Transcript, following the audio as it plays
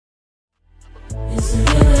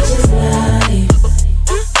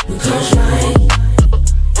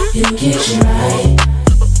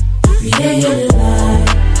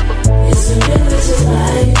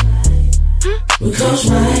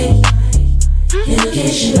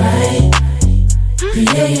get you right.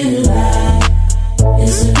 Creating a life.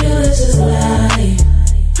 It's a realtor's life.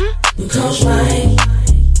 With Coach Mike,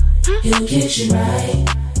 he'll get you right.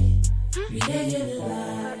 Creating a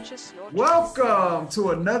life. Welcome to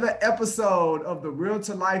another episode of the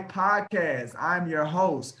Realtor Life Podcast. I'm your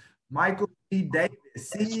host, Michael B. Davis,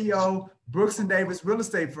 CEO, Brooks & Davis Real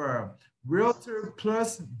Estate Firm, Realtor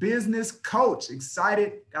plus business coach.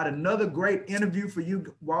 Excited. Got another great interview for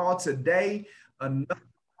you all today.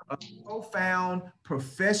 A profound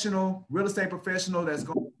professional, real estate professional that's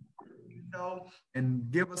going to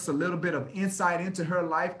and give us a little bit of insight into her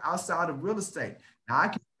life outside of real estate. Now, I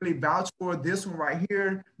can really vouch for this one right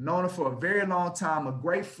here. Known her for a very long time, a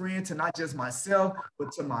great friend to not just myself,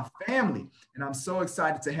 but to my family. And I'm so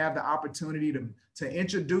excited to have the opportunity to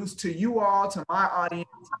introduce to you all, to my audience,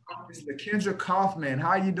 Ms. Lakendra Coffman. How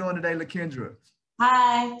are you doing today, Lakendra?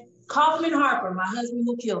 Hi, Coffman Harper. My husband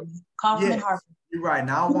will kill me. Coffman Harper. You're right.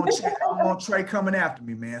 Now I want Trey coming after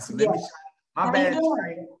me, man. So let me. My bad,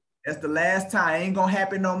 Trey. That's the last time. It ain't gonna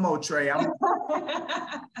happen no more, Trey. It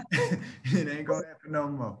ain't gonna happen no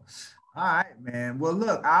more. All right, man. Well,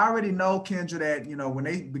 look, I already know, Kendra, that when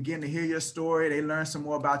they begin to hear your story, they learn some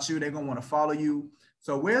more about you. They're gonna want to follow you.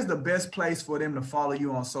 So, where's the best place for them to follow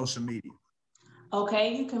you on social media?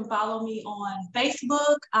 Okay, you can follow me on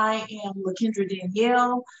Facebook. I am Lakendra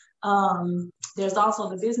Danielle. There's also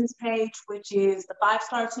the business page, which is the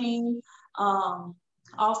 5-Star Team.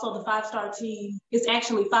 Also, the 5-Star Team is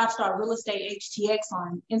actually 5-Star Real Estate HTX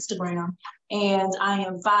on Instagram, and I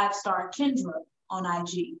am 5-Star Kendra on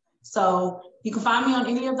IG. So you can find me on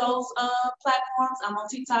any of those platforms. I'm on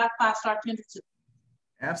TikTok, 5-Star Kendra too.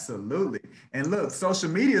 Absolutely. And look, social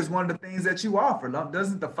media is one of the things that you offer.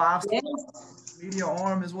 Doesn't the 5-Star media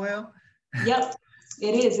arm as well? Yep,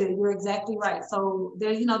 it is. You're exactly right. So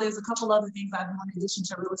there's a couple other things I do in addition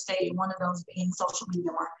to real estate, and one of those being social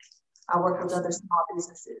media marketing. I work with other small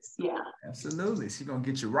businesses. Yeah. Absolutely. She's going to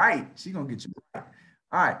get you right. All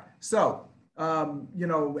right. So, and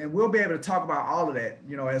we'll be able to talk about all of that,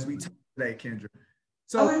 as we talk today, Kendra.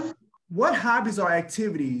 So what hobbies or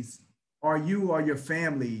activities are you or your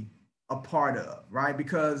family a part of, right?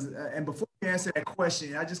 Because, and before you answer that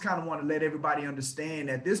question, I just kind of want to let everybody understand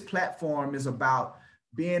that this platform is about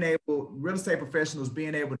real estate professionals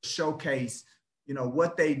being able to showcase,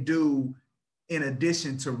 what they do in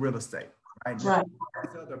addition to real estate, right? Right.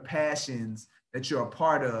 Other passions that you're a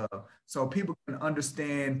part of, so people can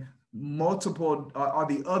understand multiple or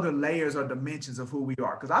the other layers or dimensions of who we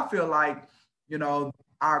are. Because I feel like,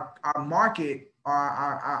 our market,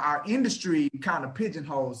 our industry kind of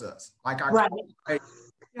pigeonholes us. Like they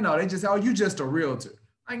just, you just a realtor.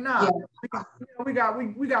 Like, nah, we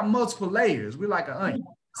got multiple layers. We're like an onion.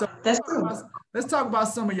 So that's true. Let's talk about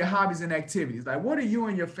some of your hobbies and activities. Like, what are you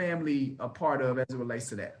and your family a part of as it relates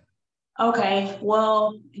to that? Okay.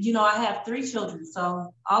 Well, I have 3 children.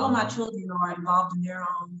 So all of my children are involved in their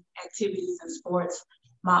own activities and sports.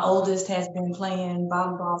 My oldest has been playing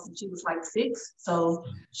volleyball since she was like 6. So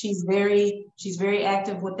she's very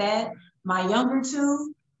active with that. My younger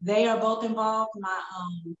 2, they are both involved.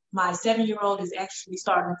 My 7-year-old is actually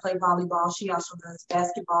starting to play volleyball. She also does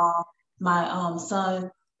basketball. My son,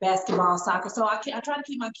 basketball, soccer. So I try to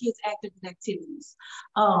keep my kids active in activities.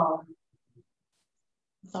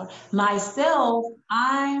 Myself,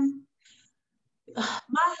 my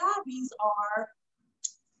hobbies are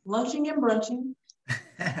lunching and brunching.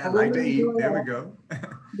 I like to eat. There we go.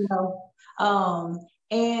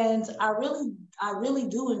 And I really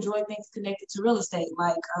do enjoy things connected to real estate,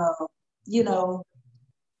 like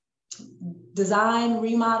design,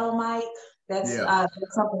 remodel, Mike. That's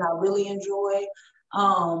something I really enjoy.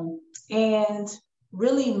 And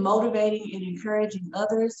really motivating and encouraging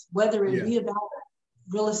others, whether it be about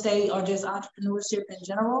real estate or just entrepreneurship in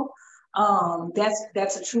general.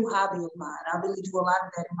 That's a true hobby of mine. I really do a lot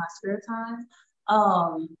of that in my spare time.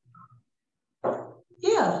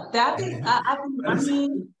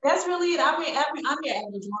 That's really it. I'm your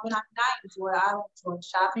average woman. I enjoy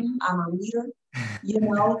shopping. I'm a reader,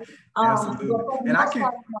 Absolutely. And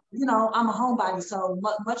I'm a homebody, so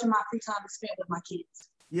much of my free time is spent with my kids.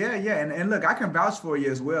 Yeah. And look, I can vouch for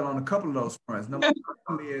you as well on a couple of those fronts. Number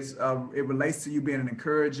one is it relates to you being an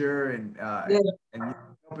encourager and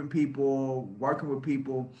helping people, working with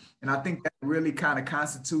people. And I think that really kind of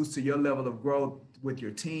constitutes to your level of growth with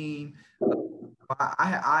your team.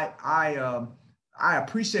 I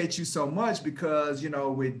appreciate you so much because,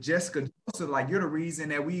 with Jessica Joseph, like you're the reason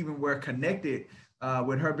that we even were connected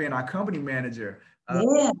with her being our company manager.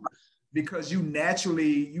 Because you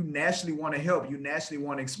naturally want to help, you naturally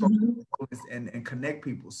want to expose people and connect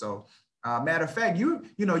people. So Matter of fact, you're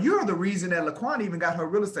the reason that LaQuan even got her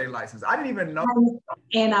real estate license. I didn't even know.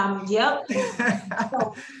 And yep.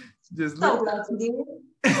 Just so glad you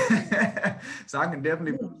did. So I can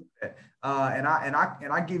definitely believe that. And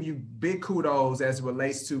I give you big kudos as it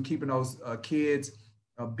relates to keeping those kids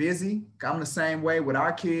busy. I'm the same way with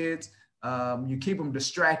our kids. You keep them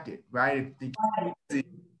distracted, right?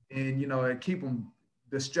 And keep them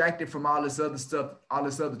distracted from all this other stuff, all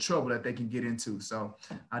this other trouble that they can get into. So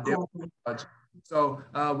I definitely. So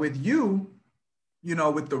with you,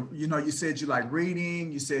 you said you like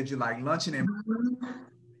reading, you said you like lunching, and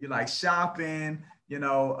you like shopping.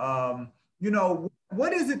 What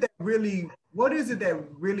is it that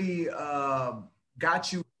really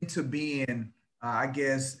got you into being, I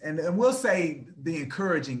guess, and we'll say the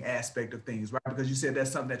encouraging aspect of things, right? Because you said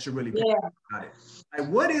that's something that you're really passionate about it. Like,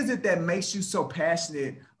 what is it that makes you so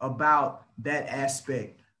passionate about that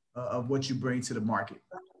aspect of what you bring to the market?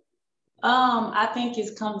 I think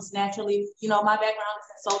it comes naturally. My background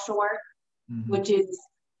is in social work, which is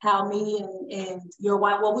how me and your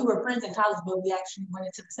wife, well, we were friends in college, but we actually went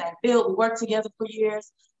into the same field. We worked together for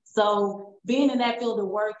years. So being in that field of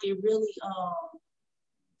work, it really,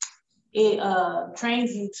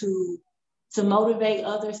 trains you to motivate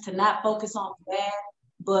others, to not focus on the bad,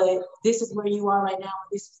 but this is where you are right now.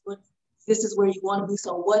 This is where you want to be.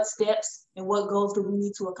 So what steps and what goals do we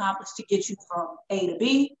need to accomplish to get you from A to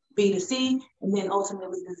B, B to C, and then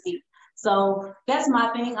ultimately to Z? So that's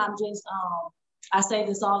my thing. I'm just, I say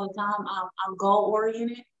this all the time. I'm goal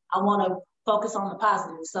oriented. I want to focus on the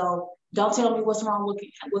positive. So don't tell me what's wrong. What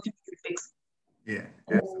can we do to fix it? Yeah,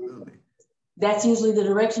 absolutely. That's usually the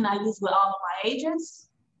direction I use with all of my agents.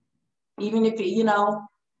 Even if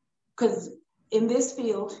because in this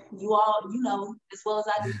field, you all, as well as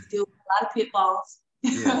I do, deal with a lot of pitfalls.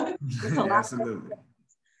 Yeah, absolutely.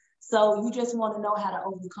 So you just want to know how to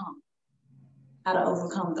overcome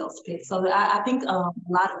those pits. So I think a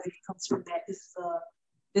lot of it comes from that.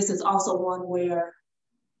 This is also one where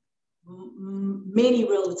many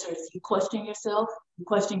realtors, you question yourself, you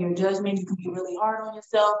question your judgment, you can be really hard on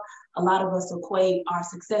yourself. A lot of us equate our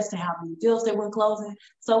success to how many deals that we're closing.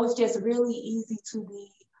 So it's just really easy to be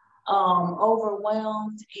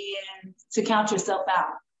overwhelmed and to count yourself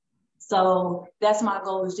out. So that's my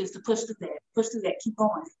goal, is just to push through that, keep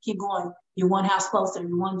going. You're one house closer,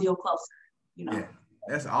 you're one deal closer, Yeah,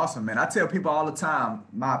 that's awesome, man. I tell people all the time,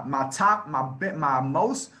 my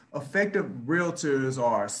most effective realtors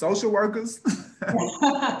are social workers,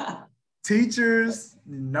 teachers,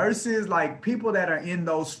 nurses, like people that are in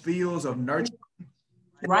those fields of nurturing.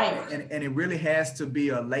 Right. And it really has to be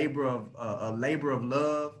a labor of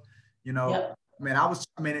love, Yep.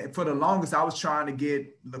 For the longest, I was trying to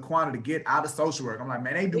get LaQuan to get out of social work. I'm like,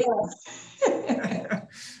 man, they do. Yeah.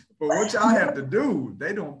 But what y'all have to do,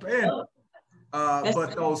 they don't pay.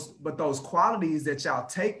 But those qualities that y'all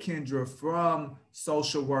take, Kendra, from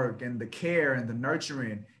social work and the care and the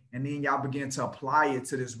nurturing, and then y'all begin to apply it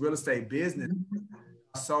to this real estate business,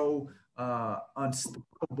 so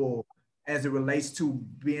unstoppable as it relates to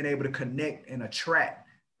being able to connect and attract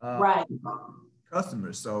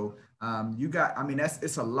customers. So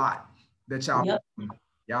it's a lot that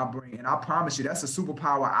y'all bring, and I promise you, that's a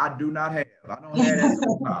superpower I do not have. I don't have that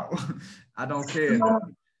superpower. I don't care.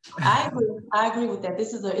 I agree with that.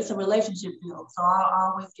 It's a relationship field. So I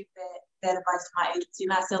always give that advice to my agents. You're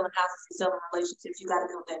not selling houses, you're selling relationships. You got to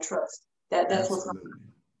build that trust. That's what's going to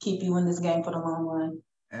keep you in this game for the long run.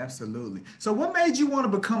 Absolutely. So what made you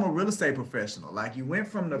want to become a real estate professional? Like, you went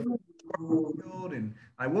from the field, and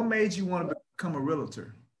like, what made you want to become a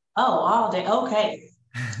realtor? Oh, all day. Okay.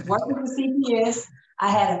 Working with CPS, I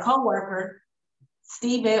had a coworker,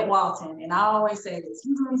 Steve Ed Walton, and I always say this.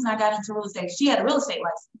 He's the reason I got into real estate. She had a real estate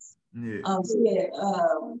license. Yeah. She had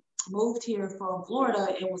moved here from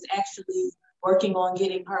Florida and was actually working on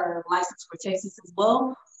getting her license for Texas as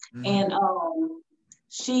well. And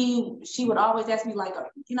she would always ask me, like,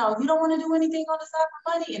 you don't want to do anything on the side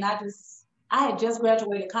for money? And I had just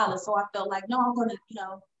graduated college, so I felt like, no, I'm going to,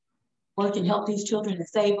 work and help these children and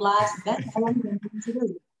save lives. That's all I'm going to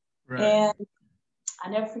do. Right. And I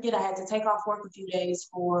never forget, I had to take off work a few days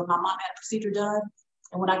for my mom had a procedure done.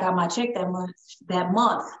 And when I got my check that month,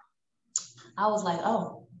 I was like,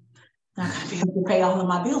 oh, I'm not going to be able to pay all of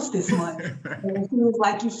my bills this month. And she was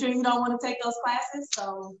like, you sure you don't want to take those classes?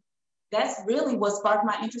 So that's really what sparked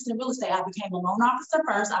my interest in real estate. I became a loan officer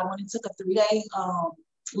first. I went and took a 3-day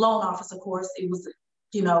loan officer course. It was,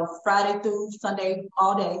 Friday through Sunday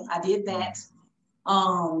all day. I did that.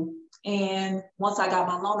 And once I got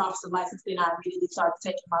my loan officer license, then I immediately started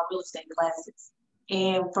taking my real estate classes.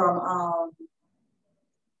 And from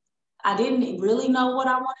I didn't really know what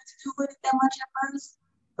I wanted to do with it that much at first,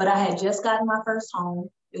 but I had just gotten my first home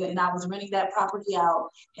and I was renting that property out.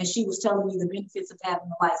 And she was telling me the benefits of having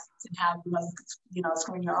a license and how, you could,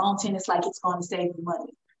 screen your own tenants, like it's going to save you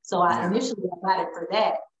money. So initially I got it for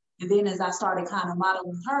that. And then as I started kind of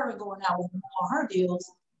modeling her and going out with all her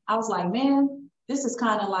deals, I was like, man, this is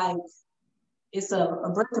kind of like, it's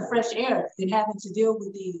a breath of fresh air than having to deal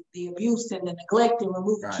with the abuse and the neglect and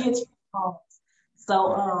remove kids from homes.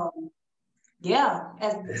 So,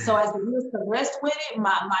 as the years progressed with it,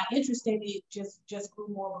 my interest in it just grew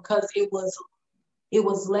more because it was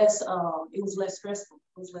less stressful.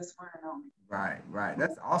 It was less fun on me. Right.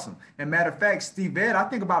 That's awesome. And matter of fact, Steve Ed, I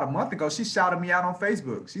think about a month ago, she shouted me out on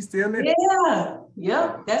Facebook. She's still in it. Yeah.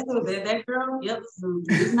 Yep. That's that girl. Yep.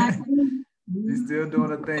 It's nice to meet you. She's still doing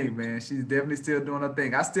her thing, man. She's definitely still doing her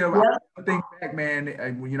thing. I think back,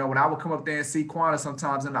 man, when I would come up there and see Quanta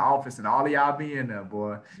sometimes in the office and all of y'all be in there,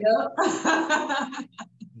 boy. Yep.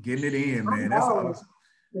 Getting it in, man. That's awesome.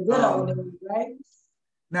 The good old days, right?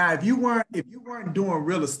 Now, if you weren't doing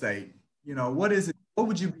real estate, what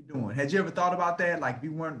would you be doing? Had you ever thought about that? Like if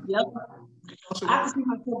you weren't I could see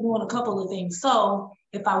myself doing a couple of things. So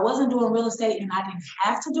if I wasn't doing real estate and I didn't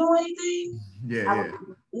have to do anything,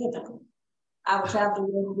 I would travel the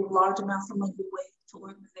world with large amounts of money away to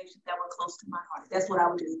organizations that were close to my heart. That's what I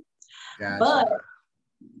would do. Gotcha. But,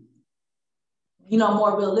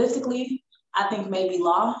 more realistically, I think maybe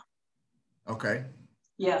law. Okay.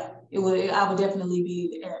 Yeah, I would definitely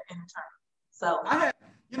be an attorney. So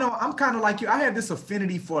I'm kind of like you. I have this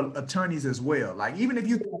affinity for attorneys as well. Like even if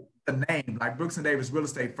you the name, like Brooks and Davis real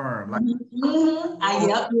estate firm, like you're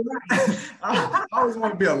right. I always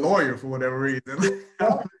want to be a lawyer for whatever reason.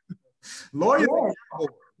 Lawyers,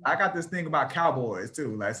 I got this thing about cowboys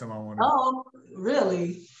too. Like someone wanted. Oh,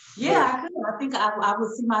 really? Yeah, I could. I think I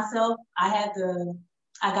would see myself. I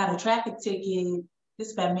got a traffic ticket. This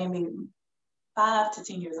is about maybe 5 to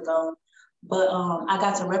 10 years ago, but I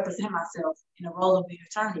got to represent myself in the role of the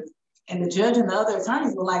attorney, and the judge and the other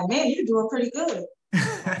attorneys were like, "Man, you're doing pretty good."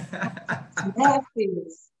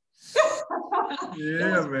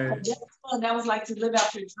 Yeah, man. That was like to live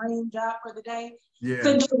out your dream job for the day. Yeah.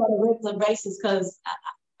 Couldn't do it on a regular basis because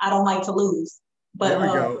I don't like to lose. But there we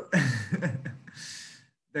go.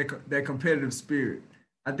 that competitive spirit.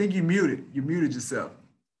 I think you muted yourself.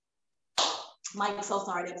 Mike, so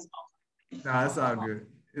sorry. That was No, it's all good.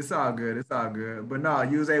 It's all good. But no,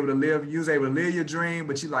 you was able to live your dream,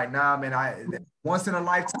 but you like, nah, man, once in a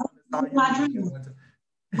lifetime. My dream.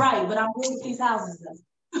 Right, but I'm good with these houses though.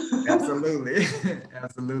 Absolutely.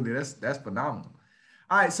 That's phenomenal.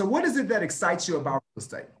 All right. So what is it that excites you about real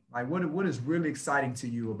estate? Like what is really exciting to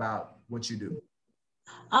you about what you do?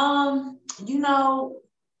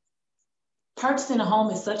 Purchasing a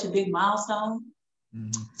home is such a big milestone.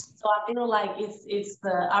 Mm-hmm. So I feel like it's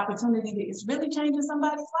the opportunity that it's really changing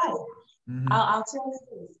somebody's life. Mm-hmm. I'll tell you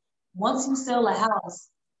this. Once you sell a house,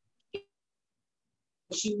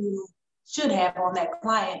 you should have on that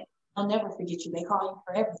client, I'll never forget you. They call you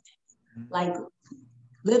for everything. Mm-hmm. Like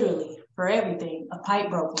literally for everything. A pipe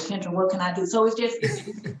broke. Well, Kendra, what can I do? So it's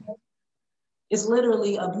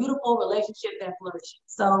literally a beautiful relationship that flourishes.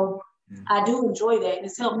 So I do enjoy that. And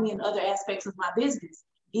it's helped me in other aspects of my business.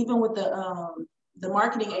 Even with the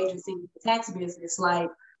marketing agency, the tax business, like,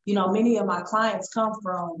 many of my clients come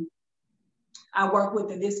from, I work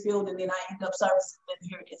with in this field, and then I end up servicing them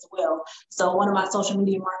here as well. So one of my social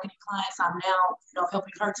media marketing clients, I'm now,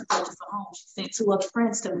 helping her to purchase a home. She sent 2 other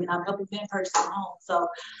friends to me, and I'm helping them purchase a home. So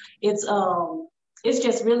it's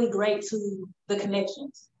just really great to the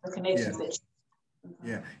connections that you.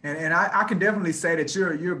 Yeah, and I can definitely say that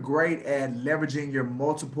you're great at leveraging your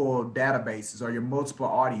multiple databases or your multiple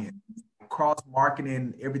audience, cross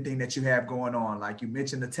marketing everything that you have going on. Like you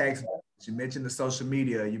mentioned the text, you mentioned the social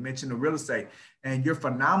media, you mentioned the real estate, and you're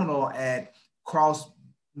phenomenal at cross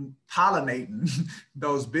pollinating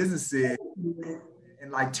those businesses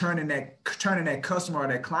and like turning that customer or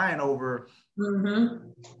that client over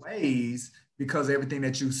ways because of everything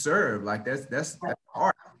that you serve. Like that's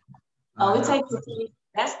hard. Oh, it takes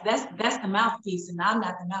that's the mouthpiece, and I'm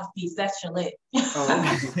not the mouthpiece. That's Shalette.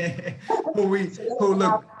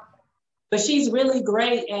 Look. But she's really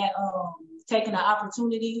great at taking the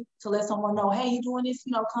opportunity to let someone know, hey, you're doing this,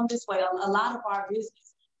 come this way. A lot of our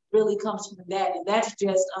business really comes from that, and that's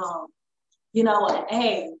just,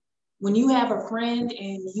 hey, when you have a friend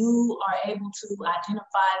and you are able to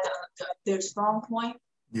identify their strong point,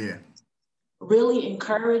 really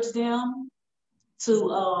encourage them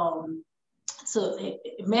to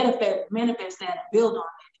manifest that and build on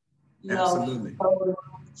it. Absolutely.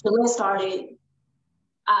 So Shalette started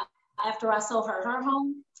after I sold her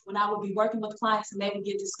home. when I would be working with clients and they would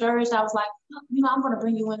get discouraged, I was like, I'm going to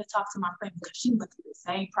bring you in to talk to my friend because she went through the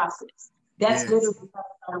same process. That's literally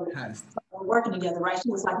how we're working together, right? She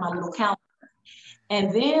was like my little counselor.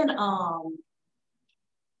 And then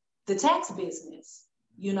the tax business,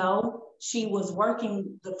 she was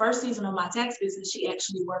working the first season of my tax business. She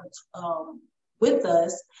actually worked with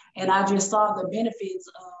us, and I just saw the benefits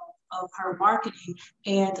of her marketing.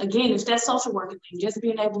 And again, it's that social working thing, just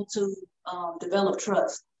being able to develop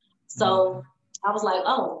trust. So I was like,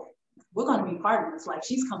 oh, we're going to be partners. Like,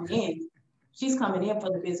 she's coming in for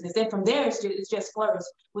the business. And from there, it's just flourished.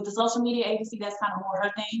 With the social media agency, that's kind of more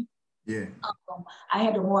her thing. Yeah. I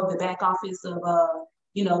handle more of the back office of,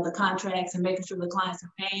 the contracts and making sure the clients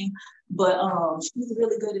are paying. But she's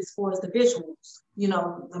really good as far as the visuals,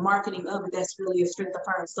 the marketing of it. That's really a strength of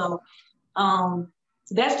hers. So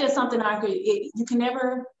that's just something you can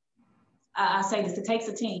never, I say this, it takes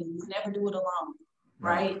a team. You can never do it alone,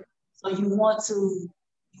 right? So you want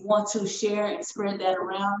to share and spread that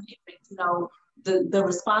around, the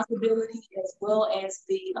responsibility as well as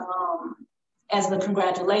the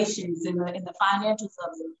congratulations and the financials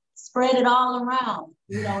of it. Spread it all around,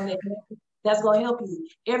 and that's going to help you.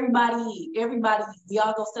 Everybody, we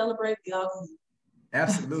all go celebrate, we all go.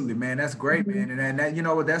 Absolutely, man. That's great, man. And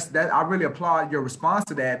that I really applaud your response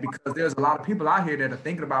to that, because there's a lot of people out here that are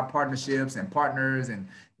thinking about partnerships and partners. And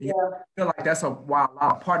I feel like that's why a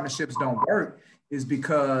lot of partnerships don't work, is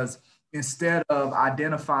because instead of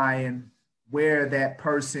identifying where that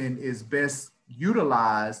person is best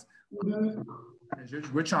utilized,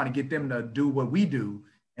 we're trying to get them to do what we do.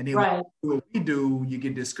 And then when you do what we do, you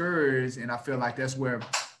get discouraged. And I feel like that's where,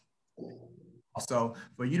 so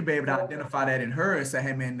for you to be able to identify that in her and say,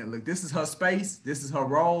 hey, man, look, this is her space. This is her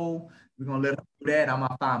role. We're going to let her do that. I'm going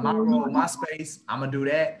to find my role, my space. I'm going to do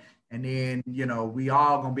that. And then, we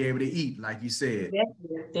all going to be able to eat, like you said.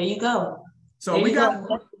 There you go. So we got.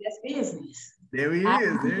 That's business. There he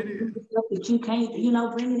is. There it is. That you can't,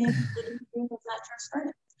 bring it in. It's not your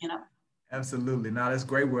strength, Absolutely. No, that's a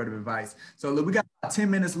great word of advice. So look, we got about 10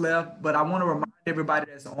 minutes left, but I want to remind everybody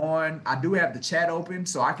that's on, I do have the chat open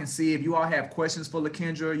so I can see if you all have questions for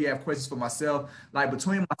Lakendra, you have questions for myself. Like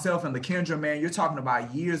between myself and Lakendra, man, you're talking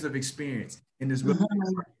about years of experience in this real estate.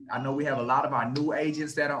 I know we have a lot of our new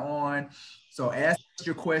agents that are on. So ask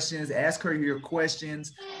your questions, ask her your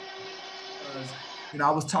questions.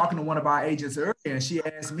 I was talking to one of our agents earlier and she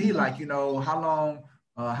asked me like,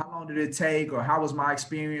 how long did it take, or how was my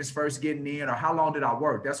experience first getting in, or how long did I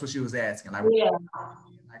work? That's what she was asking. Like,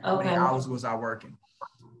 how many hours was I working?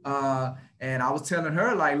 And I was telling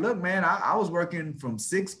her, like, look, man, I was working from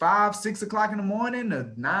 6 o'clock in the morning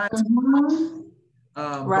to 9.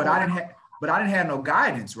 But I didn't have no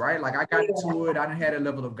guidance, right? Like I got into it, I didn't have a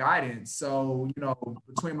level of guidance. So,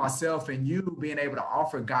 between myself and you being able to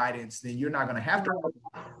offer guidance, then you're not going to have to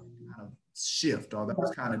shift all those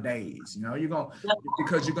kind of days,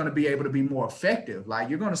 because you're going to be able to be more effective. Like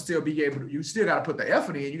you're going to still be able to, you still got to put the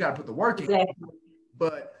effort in, you got to put the work in,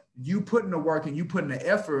 but you putting the work and you putting the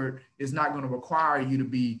effort is not going to require you to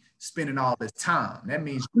be spending all this time. That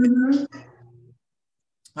means,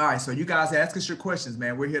 all right. So you guys ask us your questions,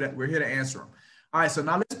 man. We're here to answer them. All right. So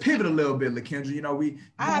now let's pivot a little bit, Lakendra.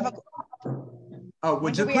 I have a,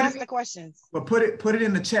 well, just ask the questions. Well, put it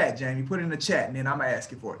in the chat, Jamie, put it in the chat and then I'm going to ask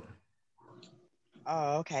you for it.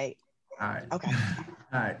 Oh, okay. All right. Okay.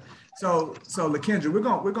 All right. So Lakendra,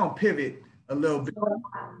 we're gonna pivot a little bit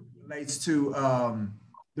relates to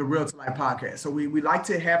the Realtor Life podcast. So we like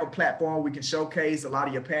to have a platform we can showcase a lot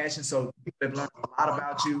of your passion. So people have learned a lot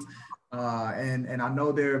about you, and I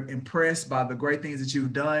know they're impressed by the great things that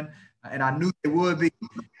you've done, and I knew they would be.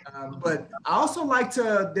 But I also like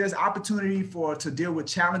to. There's opportunity to deal with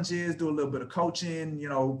challenges, do a little bit of coaching.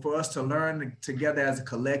 For us to learn together as a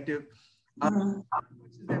collective.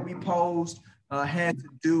 That we posed had to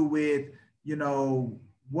do with,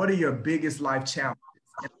 what are your biggest life challenges?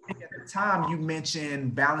 And I think at the time you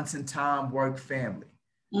mentioned balancing time, work, family.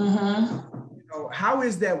 How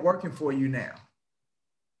is that working for you now?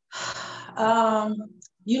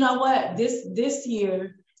 You know what? This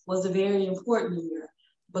year was a very important year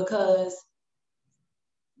because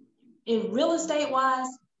in real estate wise,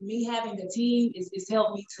 me having a team is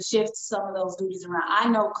helped me to shift some of those duties around. I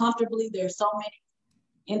know comfortably there's so many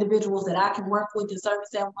individuals that I can work with and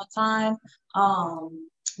service at one time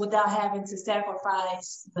without having to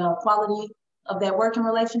sacrifice the quality of that working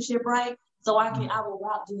relationship, right? So I will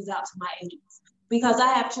route dues out to my agents because I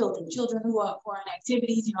have children who are for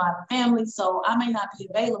activities, I have a family, so I may not be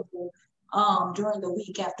available during the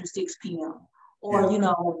week after 6 p.m. or,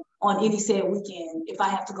 on any said weekend if I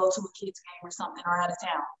have to go to a kid's game or something or out of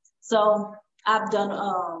town. So I've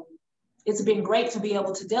done, it's been great to be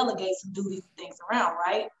able to delegate some duties and things around,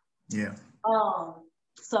 right? Yeah.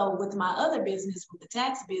 So with my other business, with the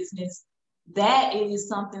tax business, that is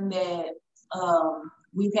something that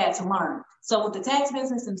we've had to learn. So with the tax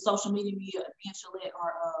business and social media, me and Shalette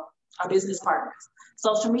are our business partners.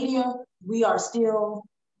 Social media, we have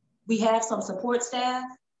some support staff,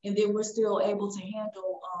 and then we're still able to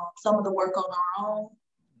handle some of the work on our own.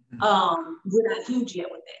 We're not huge yet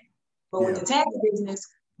with that. But with the tax business,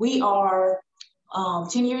 we are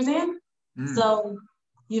 10 years in. So,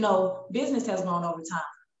 business has grown over time.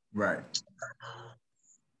 Right.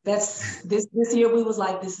 That's this year we was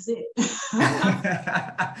like, this is it.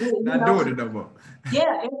 Not doing it no more.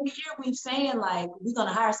 Yeah, every year we've saying like, we're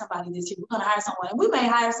gonna hire somebody this year, we're gonna hire someone. And we may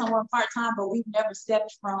hire someone part-time, but we've never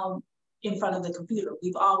stepped from in front of the computer.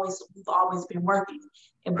 We've always been working.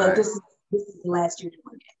 But this is the last year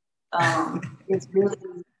doing it.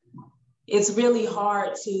 It's really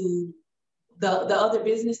hard to the other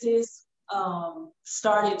businesses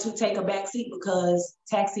started to take a back seat because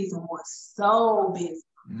tax season was so busy.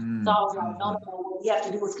 So I was like, no, what we have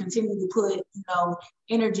to do is continue to put,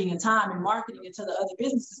 energy and time and marketing into the other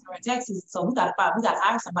businesses during tax season. So we got to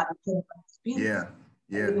hire somebody to put in front of this business.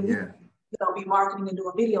 Yeah. Be marketing and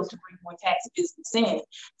doing videos to bring more tax business in.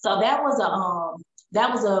 So that was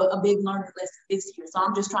a big learning lesson this year. So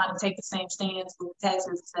I'm just trying to take the same stance with the tax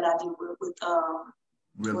business that I did with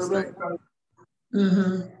real estate.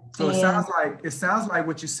 Mm-hmm. So it sounds like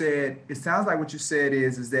what you said. It sounds like what you said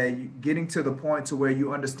is that you getting to the point to where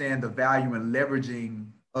you understand the value in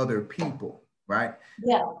leveraging other people, right?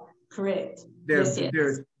 Yeah, correct. There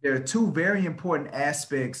are two very important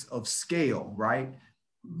aspects of scale, right?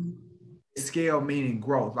 Mm-hmm. Scale meaning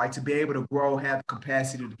growth, like to be able to grow, have the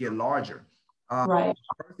capacity to get larger. Right.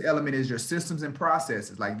 The first element is your systems and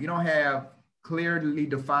processes. Like if you don't have clearly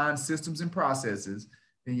defined systems and processes,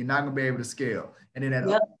 then you're not going to be able to scale. And then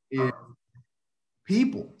that is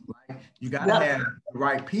people. Like you got to have the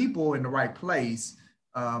right people in the right place.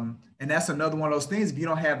 And that's another one of those things. If you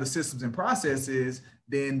don't have the systems and processes,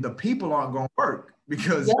 then the people aren't going to work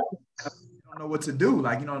because you don't know what to do.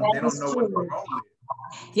 Like, they don't know what the role is.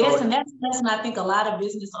 Yes, and that's I think a lot of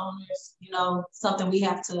business owners, something we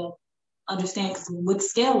have to understand, because with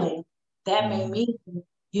scaling, that may mean,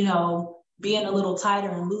 being a little tighter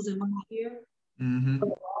and losing money here for the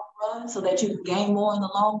long run, so that you can gain more in the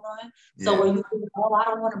long run. So when you think, I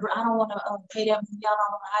don't want to pay that money out, I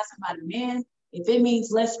don't want to hire somebody, man. If it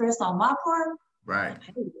means less stress on my part, right?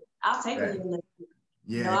 I'll take a little less.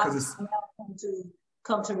 Yeah, because it's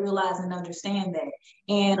come to realize and understand that,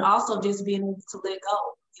 and also just being able to let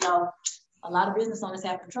go. A lot of business owners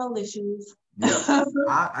have control issues. Yeah,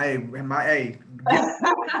 I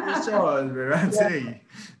tell you,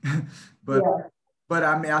 but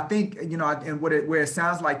I mean, I think and where it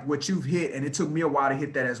sounds like what you've hit, and it took me a while to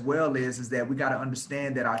hit that as well, is that we got to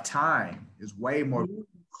understand that our time is way more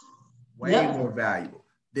valuable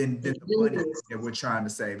than the money that we're trying to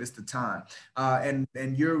save. It's the time,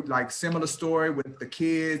 and you're like similar story with the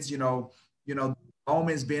kids.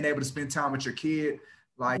 Moments being able to spend time with your kid.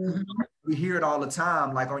 Like we hear it all the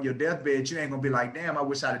time. Like on your deathbed, you ain't gonna be like, "Damn, I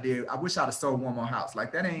wish I'd have sold one more house."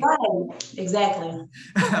 Like that ain't right. Exactly.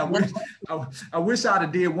 I wish I'd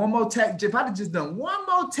have did one more tax. If I'd have just done one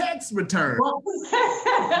more tax return.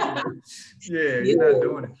 You're not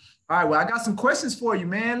doing it. All right. Well, I got some questions for you,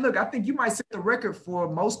 man. Look, I think you might set the record for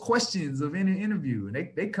most questions of any interview, and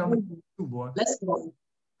they come too, boy. Let's go.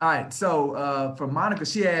 All right. So for Monica,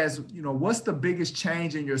 she asks, what's the biggest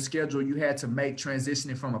change in your schedule you had to make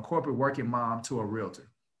transitioning from a corporate working mom to a realtor?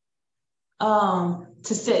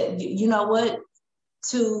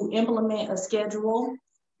 To implement a schedule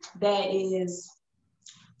that is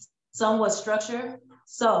somewhat structured.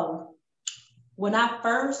 So when I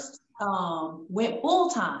first went full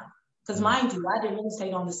time, because mind you, I did real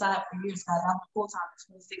estate on the side for years, guys. I went full time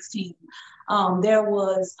in 2016. There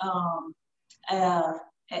was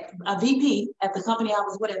a VP at the company I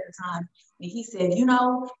was with at the time, and he said, you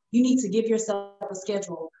need to give yourself a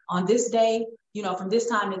schedule. On this day, from this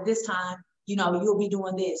time to this time, you'll be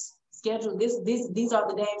doing this. Schedule this. These are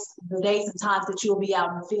the days and times that you'll be out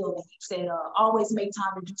in the field. And he said, always make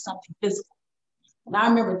time to do something physical. And I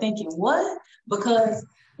remember thinking, what? Because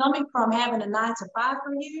coming from having a 9 to 5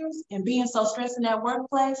 for years and being so stressed in that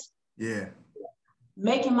workplace,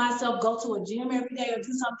 making myself go to a gym every day or do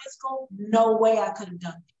something physical, no way I could have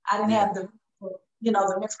done it. I didn't have the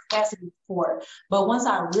mental capacity for it. But once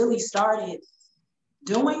I really started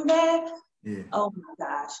doing that, oh my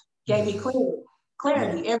gosh, gave me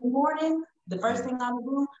clarity. Every morning, the first thing I'm gonna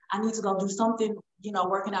do, I need to go do something,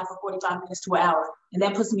 working out for 45 minutes to an hour. And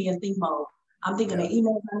that puts me in think mode. I'm thinking of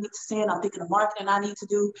emails I need to send. I'm thinking of marketing I need to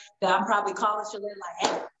do that I'm probably calling Shalette like,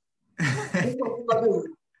 hey, this is what we're going to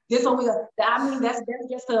do. This one we go. I mean, that's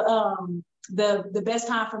just the best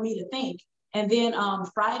time for me to think. And then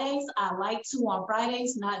Fridays, I like to on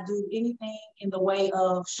Fridays not do anything in the way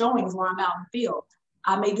of showings while I'm out in the field.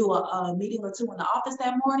 I may do a meeting or two in the office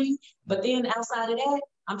that morning, but then outside of that,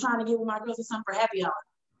 I'm trying to get with my girls or something for happy hour.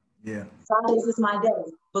 Yeah. Fridays is my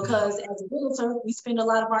day because as a realtor, we spend a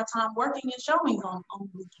lot of our time working and showings on the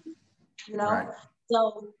weekend, you know? Right.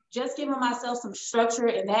 So just giving myself some structure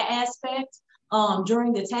in that aspect.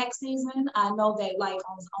 During the tax season, I know that like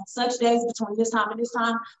on such days between this time and this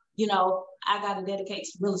time, you know, I got to dedicate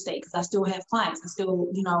to real estate because I still have clients. I still,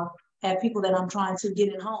 you know, have people that I'm trying to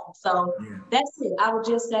get in home. So that's it. I would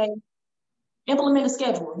just say implement a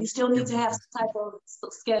schedule. You still need to have some type of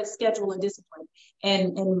schedule and discipline.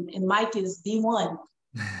 And Mike is the one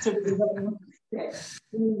to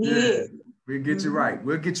he is. We'll get you right.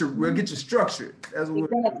 We'll get you structured. That's what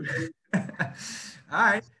All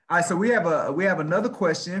right. So we have another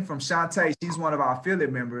question from Shantae. She's one of our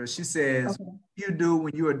affiliate members. She says, what do you do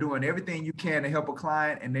when you are doing everything you can to help a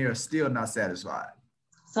client and they are still not satisfied?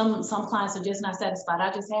 Some clients are just not satisfied.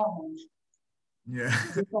 I just have one. Yeah.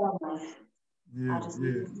 I just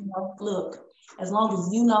you know, look, as long as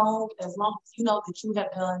you know that you have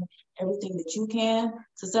done everything that you can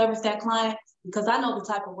to service that client, because I know the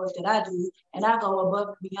type of work that I do, and I go above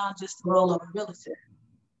and beyond just the role of a realtor.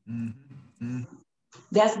 Mm-hmm.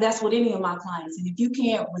 That's with any of my clients. And if you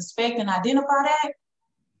can't respect and identify that,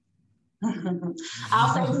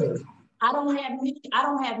 I'll say this. I don't have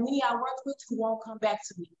many I work with who won't come back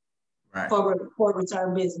to me for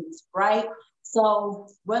return business, right? So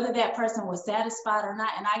whether that person was satisfied or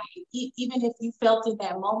not, and even if you felt in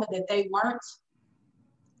that moment that they weren't,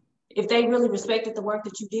 if they really respected the work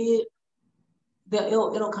that you did,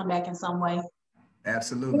 it'll come back in some way.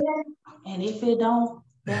 Absolutely. And if it don't,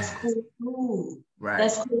 that's cool too. Right.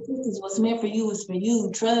 That's cool too, because what's meant for you is for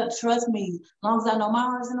you. Trust me. As long as I know my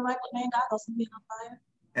heart's in the right place, man, God goes me on fire.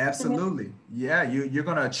 Absolutely. Yeah, you're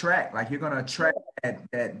gonna attract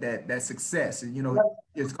that success. And you know,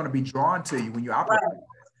 it's gonna be drawn to you when you operate. Right.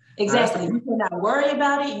 Exactly. You cannot worry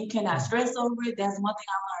about it, you cannot stress over it. That's one thing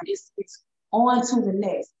I learned. It's on to the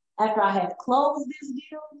next. After I have closed this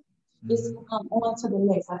deal, it's on to the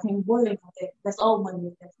next. I can't worry about that. That's old money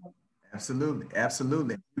at that point. Absolutely.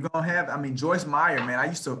 We're gonna have, I mean, Joyce Meyer, man. I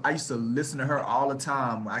used to listen to her all the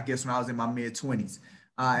time, I guess when I was in my mid-20s.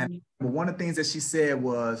 And one of the things that she said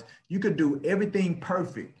was, you could do everything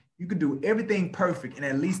perfect. You could do everything perfect, and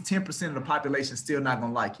at least 10% of the population still not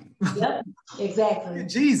gonna like you. Yep, exactly. Look at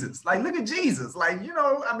Jesus. Like, look at Jesus. Like, you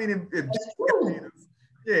know, I mean, if Jesus,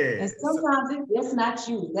 yeah. And sometimes it's not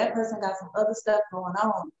you. That person got some other stuff going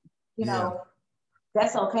on. You know,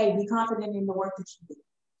 that's okay. Be confident in the work that you do.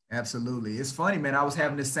 Absolutely. It's funny, man. I was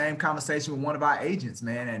having the same conversation with one of our agents,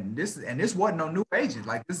 man. And this wasn't no new agent.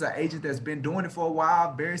 Like, this is an agent that's been doing it for a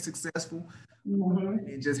while, very successful.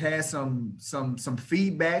 And just had some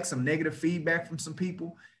feedback, some negative feedback from some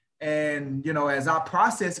people. And, you know, as I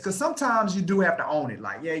process, because sometimes you do have to own it.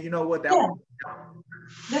 Like, yeah, you know what?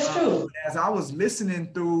 That's true. As I was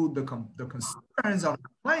listening through the concerns on the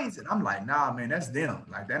complaints, and I'm like, nah, man, that's them.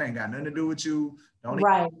 Like, that ain't got nothing to do with you.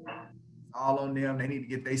 All on them. They need to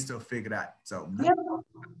get their stuff figured out. So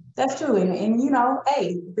that's true. And you know,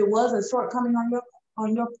 hey, if it was a shortcoming on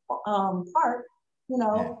your part, you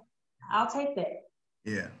know, I'll take that.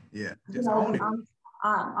 Yeah. Just own it. I'm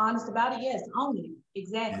honest about it. Yes, own it.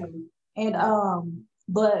 Exactly. And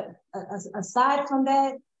but aside from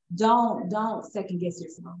that, don't second guess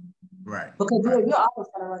yourself. Right. Because you're always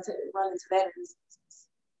gonna run into that.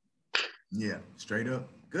 Yeah, straight up.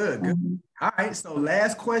 Good. All right. So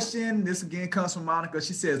last question. This again comes from Monica.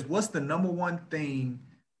 She says, what's the number one thing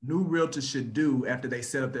new realtors should do after they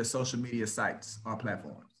set up their social media sites or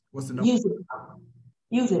platforms? What's the number? Use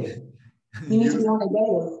it. You need to be on the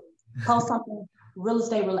daily. Post something real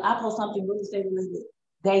estate related. I post something real estate related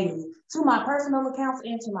daily to my personal accounts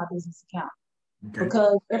and to my business account. Okay.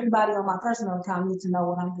 Because everybody on my personal account needs to know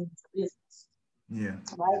what I'm doing for business. Yeah.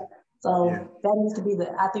 Right? So that needs to be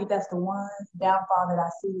I think that's the one downfall that I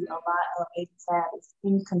see a lot of agents have is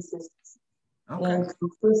inconsistency. Okay. And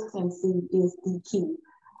consistency is the key.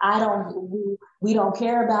 We don't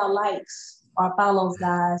care about likes or follows,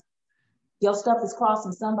 guys. Your stuff is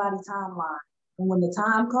crossing somebody's timeline. And when the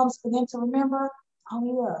time comes for them to remember, oh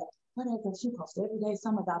yeah, what is that? She posts every day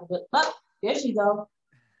something about it. But there she go.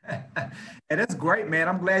 And that's great, man.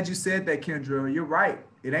 I'm glad you said that, Kendra. You're right.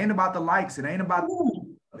 It ain't about the likes. It ain't about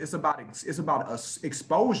it's about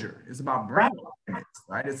exposure. It's about brand awareness,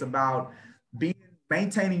 right? It's about being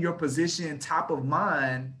maintaining your position top of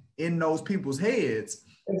mind in those people's heads.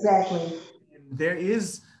 Exactly. And there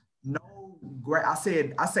is no great, I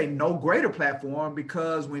say no greater platform,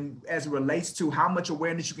 because when, as it relates to how much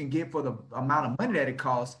awareness you can get for the amount of money that it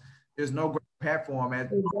costs, there's no great platform as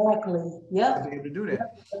exactly. Yep. to be able to do that.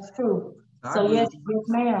 Yep, that's true. I So agree yes, with you. yes,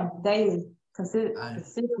 ma'am. Daily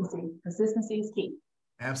consistency is key.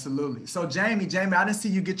 Absolutely. So Jamie, I didn't see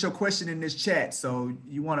you get your question in this chat. So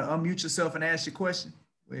you want to unmute yourself and ask your question?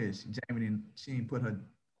 Where is she? Jamie she didn't put her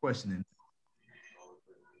question in.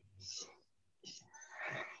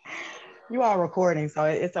 You are recording, so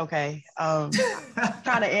it's okay. Kind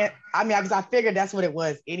of, I mean, because I figured that's what it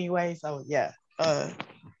was anyway. So yeah, I'm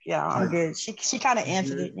good. She kind of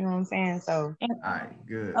answered it. You know what I'm saying? So all right,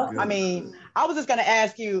 good. Okay. Good. I mean, I was just gonna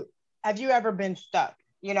ask you, have you ever been stuck?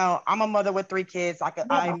 You know, I'm a mother with 3 kids.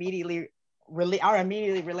 I immediately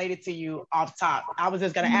related to you off top. I was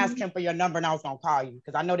just gonna ask him for your number, and I was gonna call you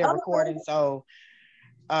because I know they're recording. So,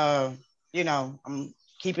 you know,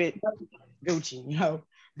 keep it Gucci, you know.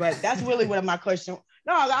 But that's really what my question.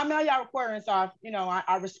 No, I know y'all recording, so I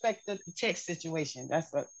respect the text situation.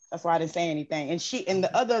 That's why I didn't say anything. And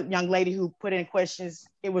the other young lady who put in questions,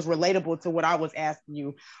 it was relatable to what I was asking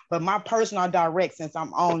you. But my personal direct, since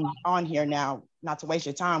I'm on here now, not to waste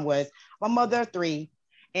your time, was my mother of 3.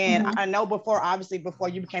 And I know before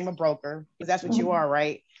you became a broker, because that's what you are,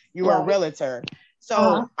 right? You are a realtor.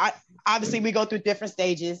 So I obviously we go through different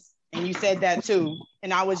stages, and you said that too.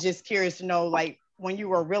 And I was just curious to know, like, when you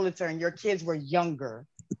were a realtor and your kids were younger,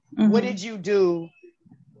 what did you do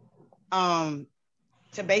to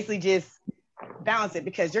basically just balance it?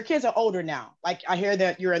 Because your kids are older now. Like, I hear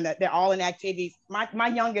that they're all in activities. My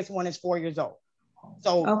youngest one is 4 years old.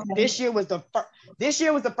 So this year was the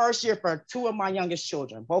first year for 2 of my youngest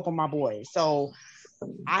children, both of my boys. So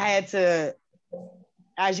I had to,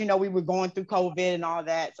 as you know, we were going through COVID and all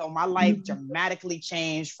that. So my life dramatically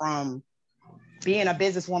changed from being a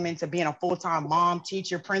businesswoman to being a full-time mom,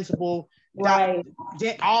 teacher, principal, right,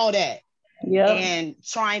 did all that. Yeah. And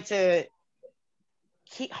trying to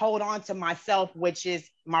hold on to myself, which is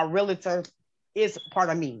my realtor is part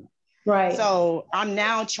of me. Right. So I'm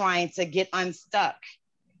now trying to get unstuck.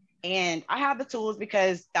 And I have the tools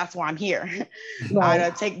because that's why I'm here. Right.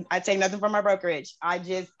 I take nothing from my brokerage. I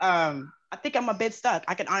just I think I'm a bit stuck.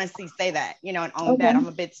 I can honestly say that, and own that. I'm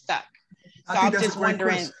a bit stuck. So I'm just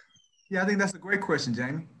wondering. Question. Yeah, I think that's a great question,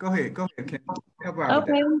 Jamie. Go ahead, Kim. Help her out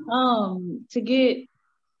with that. To get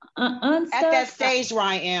unstuck. At that stage where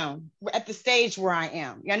I am. At the stage where I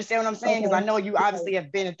am. You understand what I'm saying? Because I know you obviously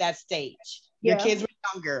have been at that stage. Your kids were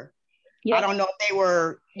younger. Yeah. I don't know if they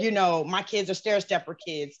were, my kids are stair-stepper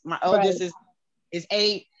kids. My eldest is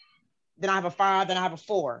 8. Then I have a 5. Then I have a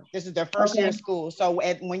 4. This is their first year of school. So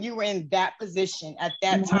when you were in that position at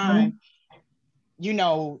that time,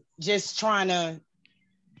 just trying to,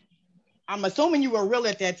 I'm assuming you were real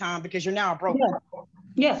at that time because you're now a broker.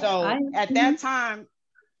 Yeah. So at that time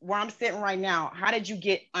where I'm sitting right now, how did you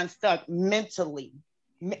get unstuck mentally?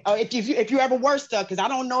 If you ever were stuck, because I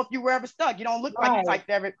don't know if you were ever stuck. You don't look like you type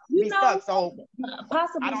to ever be stuck. So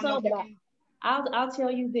possibly so, but I'll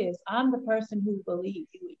tell you this. I'm the person who believes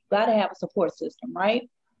you got to have a support system, right?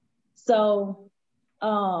 So,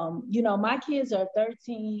 my kids are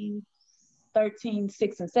 13, 6,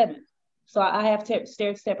 and 7. So I have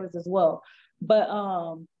stair steppers as well. But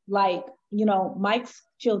Mike's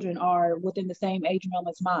children are within the same age realm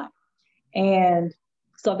as mine. And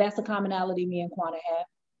so that's a commonality me and Quanta have.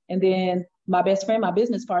 And then my best friend, my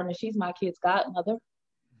business partner, she's my kid's godmother.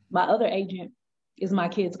 My other agent is my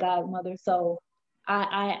kid's godmother. So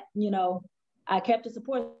I kept a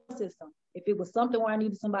support system. If it was something where I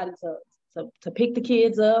needed somebody to pick the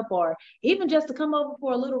kids up, or even just to come over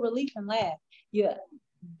for a little relief and laugh,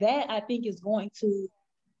 that I think is going to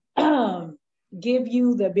give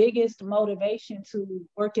you the biggest motivation to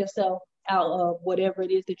work yourself out of whatever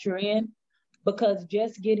it is that you're in. Because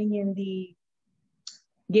just getting in the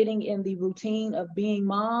routine of being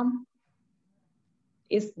mom,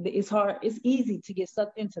 it's hard. It's easy to get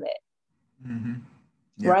sucked into that,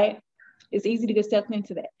 right? It's easy to get sucked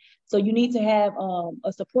into that. So you need to have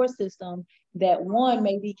a support system that one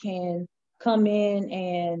maybe can come in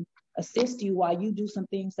and assist you while you do some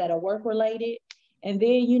things that are work related, and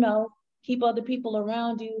then keep other people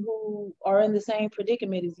around you who are in the same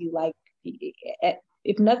predicament as you. Like,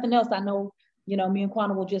 if nothing else, I know. Me and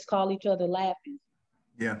Quanta will just call each other laughing.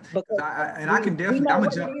 Yeah, I can definitely. I'm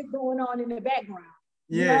gonna jump. What is going on in the background?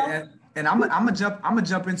 Yeah, and I'm gonna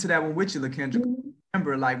jump into that one with you, Lakendra.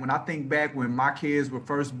 Remember, like when I think back when my kids were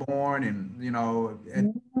first born, and at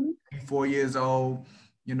 4 years old,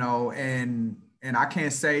 and and I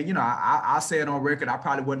can't say, you know, I say it on record. I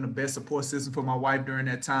probably wasn't the best support system for my wife during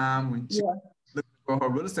that time when she looking for her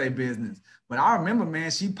real estate business. But I remember,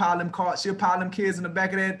 man, she'll pile them kids in the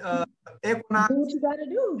back of that Equinox. Do what you gotta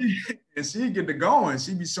do. And she get to going.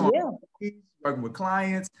 She be showing working with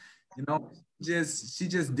clients, you know, she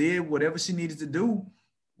just did whatever she needed to do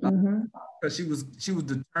because she was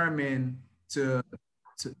determined to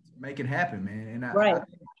make it happen, man. And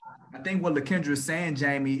I think what Lakendra is saying,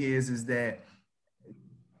 Jamie, is that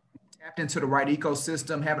tapped into the right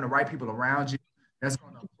ecosystem, having the right people around you that's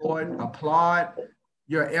going to applaud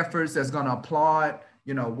your efforts, that's going to applaud,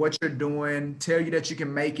 you know, what you're doing, tell you that you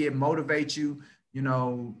can make it, motivate you, you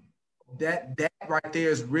know, that right there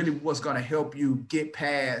is really what's going to help you get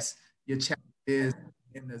past your challenges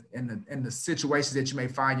in the situations that you may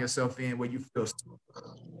find yourself in where you feel,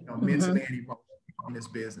 you know, mentally and emotionally in this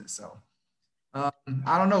business. So I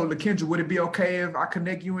don't know, Lakendra, would it be okay if I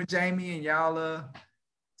connect you and Jamie and y'all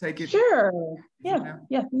take it? Sure. Yeah.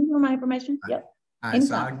 You know my information. Yep. All right.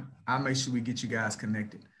 So I'll make sure we get you guys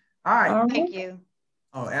connected. All right. Thank you.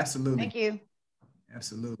 Oh, absolutely. Thank you.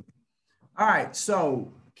 Absolutely. All right.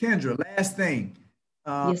 So Kendra, last thing.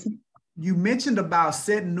 Yes. You mentioned about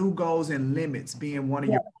setting new goals and limits being one of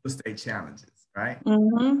your real estate challenges, right?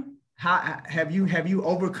 How have you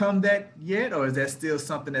overcome that yet, or is that still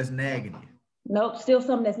something that's nagging you? Nope, still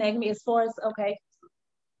something that's nagging me. As far as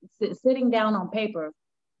sitting down on paper,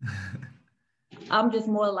 I'm just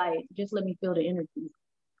more like, just let me feel the energy.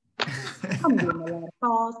 I'm getting a lot of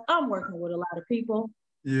calls. I'm working with a lot of people.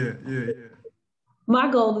 Yeah.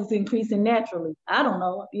 My goal is increasing naturally. I don't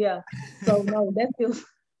know. Yeah. So no, that's still.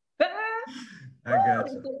 I got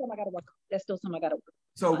you. That's still something I gotta work.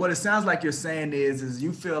 So what it sounds like you're saying is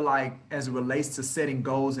you feel like as it relates to setting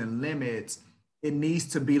goals and limits, it needs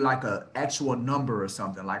to be like an actual number or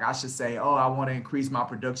something. Like I should say, oh, I want to increase my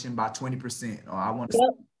production by 20%, or I want to. Yep.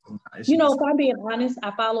 You know, if I'm being honest,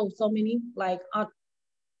 I follow so many like.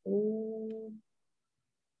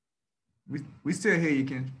 We still hear you,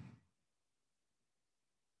 Kendra.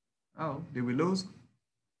 Oh, did we lose?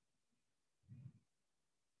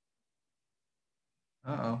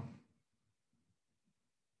 Uh-oh.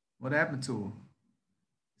 What happened to her?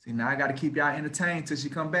 See, now I got to keep y'all entertained till she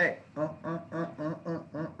come back. I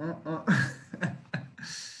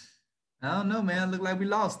don't know, man. Look like we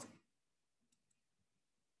lost it.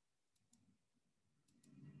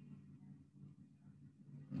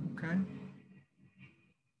 Okay.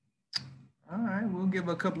 All right. We'll give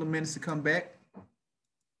her a couple of minutes to come back.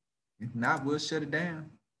 If not, we'll shut it down.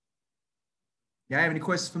 Y'all have any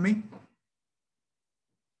questions for me?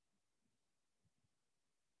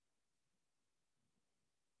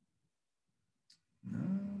 No,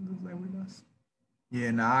 looks like we lost.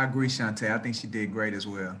 Yeah, no, I agree, Shantae. I think she did great as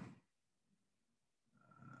well.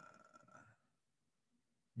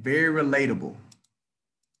 Very relatable.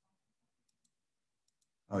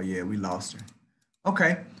 Oh yeah, we lost her.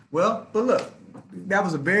 Okay, well, but look, that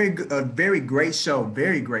was a very great show.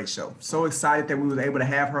 Very great show. So excited that we was able to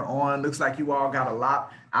have her on. Looks like you all got a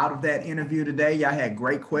lot out of that interview today. Y'all had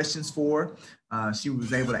great questions for her. She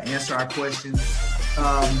was able to answer our questions.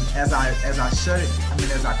 As I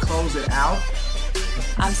close it out.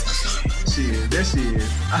 There she is.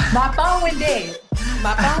 My phone went dead.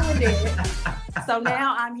 So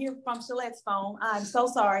now I'm here from Shalette's phone. I'm so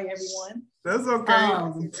sorry, everyone. That's okay.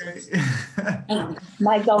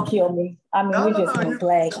 Mike, don't kill me. I mean, we just went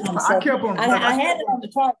flag. I kept them. I had it on the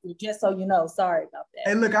charger, just so you know. Sorry about that.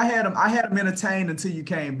 Hey, look, I had them entertained until you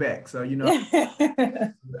came back. So you know,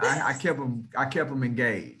 I kept them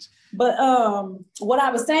engaged. But what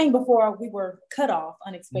I was saying before we were cut off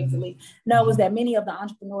unexpectedly, was that many of the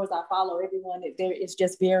entrepreneurs I follow, everyone there is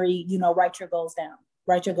just very, write your goals down.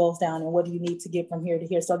 Write your goals down, and what do you need to get from here to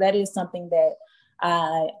here? So that is something that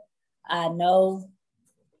I know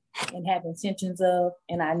and have intentions of,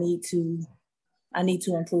 and I need to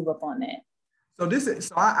improve upon that.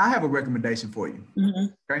 So I have a recommendation for you.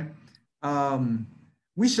 Okay,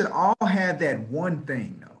 we should all have that one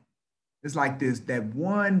thing though. It's like that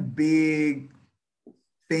one big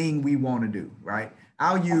thing we want to do, right?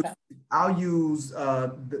 I'll use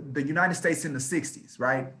the United States in the 60s,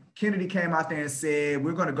 right? Kennedy came out there and said,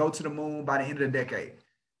 we're going to go to the moon by the end of the decade.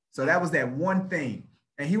 So that was that one thing.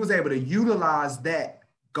 And he was able to utilize that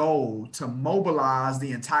goal to mobilize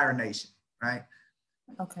the entire nation, right?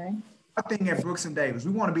 Okay. I think at Brooks and Davis,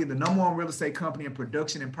 we want to be the number one real estate company in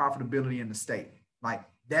production and profitability in the state. Like,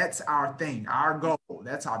 that's our thing, our goal.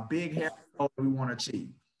 That's our big hair goal that we want to achieve.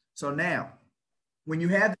 So now, when you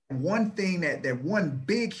have that one thing, that one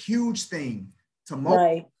big, huge thing to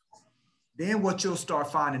mobilize, then what you'll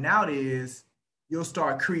start finding out is, you'll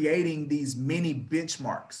start creating these mini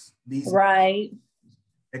benchmarks, these right.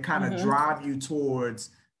 that kind of drive you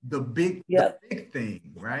towards the big thing,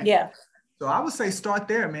 right? Yeah. So I would say start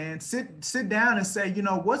there, man. Sit down and say,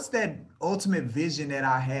 what's that ultimate vision that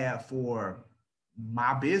I have for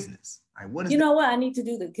my business? Like, what is what I need to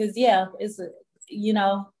do? Because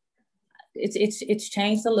it's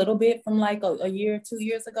changed a little bit from like a year or 2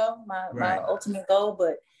 years ago, my ultimate goal.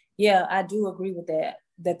 But yeah, I do agree with that.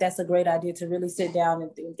 That's a great idea to really sit down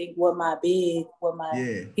and think what my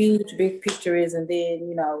huge big picture is, and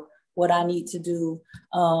then what I need to do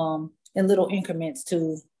in little increments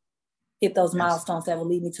to hit those milestones that will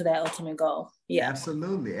lead me to that ultimate goal. Yeah,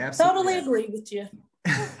 absolutely. Totally agree with you.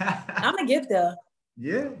 I'm gonna get there.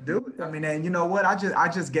 Yeah, do it. I mean, and you know what? I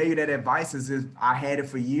just gave you that advice as if I had it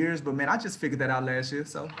for years, but man, I just figured that out last year.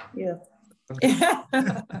 So yeah. Okay.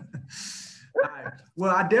 All right.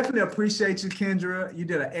 Well, I definitely appreciate you, Kendra. You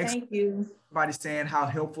did an excellent. Thank you. Everybody saying how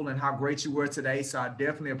helpful and how great you were today. So I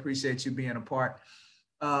definitely appreciate you being a part.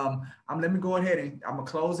 Let me go ahead and I'm gonna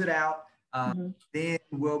close it out. Then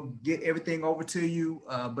we'll get everything over to you.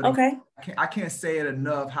 But okay. I can't say it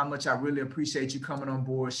enough how much I really appreciate you coming on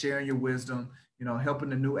board, sharing your wisdom, helping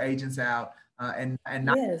the new agents out, and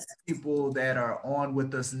not people that are on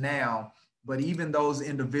with us now, but even those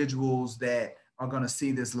individuals that are going to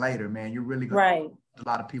see this later, man. You're really going to help a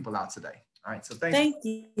lot of people out today. All right. So thank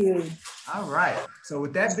you. All right. So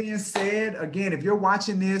with that being said, again, if you're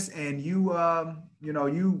watching this and you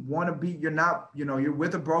want to be, you're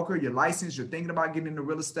with a broker, you're licensed, you're thinking about getting into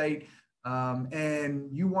real estate, and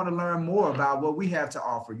you want to learn more about what we have to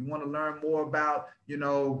offer. You want to learn more about,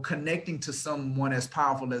 connecting to someone as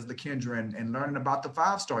powerful as Lakendra and learning about the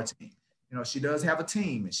 5-star team. She does have a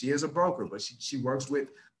team and she is a broker, but she works with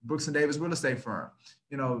Brooks and Davis real estate firm.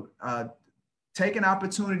 Take an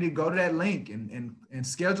opportunity to go to that link and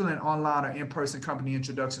schedule an online or in-person company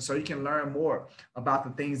introduction so you can learn more about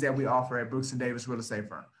the things that we offer at Brooks and Davis real estate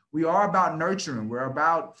firm. We are about nurturing. We're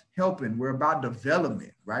about helping. We're about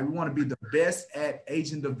development, right? We want to be the best at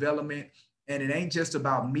agent development. And it ain't just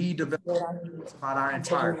about me developing, it's about our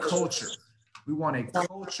entire culture. We want a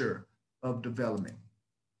culture of development.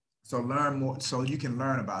 So learn more, so you can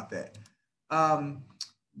learn about that.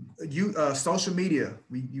 Social media,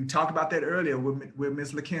 you talked about that earlier with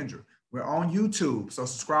Ms. Lakendra. We're on YouTube, so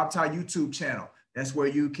subscribe to our YouTube channel. That's where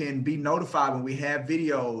you can be notified when we have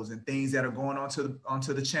videos and things that are going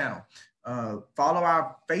onto the channel. Follow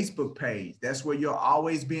our Facebook page. That's where you'll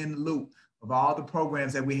always be in the loop of all the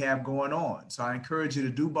programs that we have going on. So I encourage you to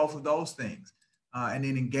do both of those things and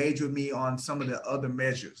then engage with me on some of the other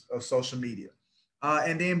measures of social media.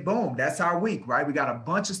 And then boom, that's our week, right? We got a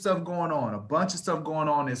bunch of stuff going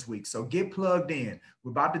on this week. So get plugged in.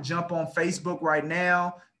 We're about to jump on Facebook right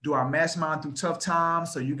now, do our mastermind through tough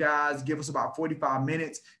times. So you guys give us about 45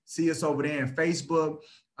 minutes, see us over there in Facebook.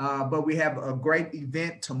 But we have a great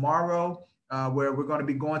event tomorrow where we're going to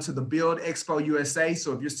be going to the Build Expo USA.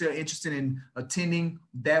 So if you're still interested in attending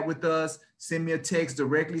that with us, send me a text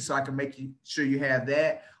directly so I can make sure you have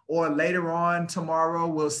that. Or later on tomorrow,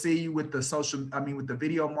 we'll see you with the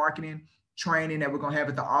video marketing training that we're going to have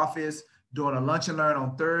at the office, doing a lunch and learn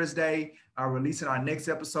on Thursday, releasing our next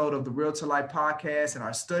episode of the Realtor Life podcast and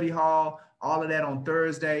our study hall, all of that on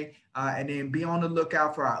Thursday. And then be on the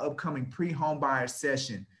lookout for our upcoming pre-home buyer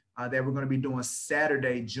session that we're going to be doing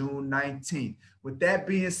Saturday, June 19th. With that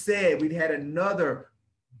being said, we've had another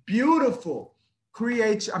beautiful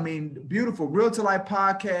Realtor Life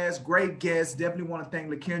podcast, great guests. Definitely want to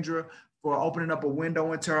thank Lakendra for opening up a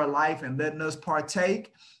window into her life and letting us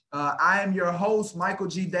partake. I am your host, Michael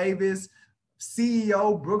G. Davis,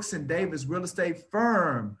 CEO, Brooks and Davis Real Estate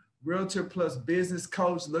Firm, Realtor plus business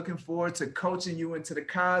coach. Looking forward to coaching you into the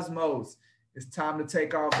cosmos. It's time to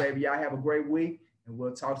take off, baby. Y'all have a great week, and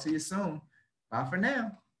we'll talk to you soon. Bye for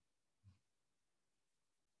now.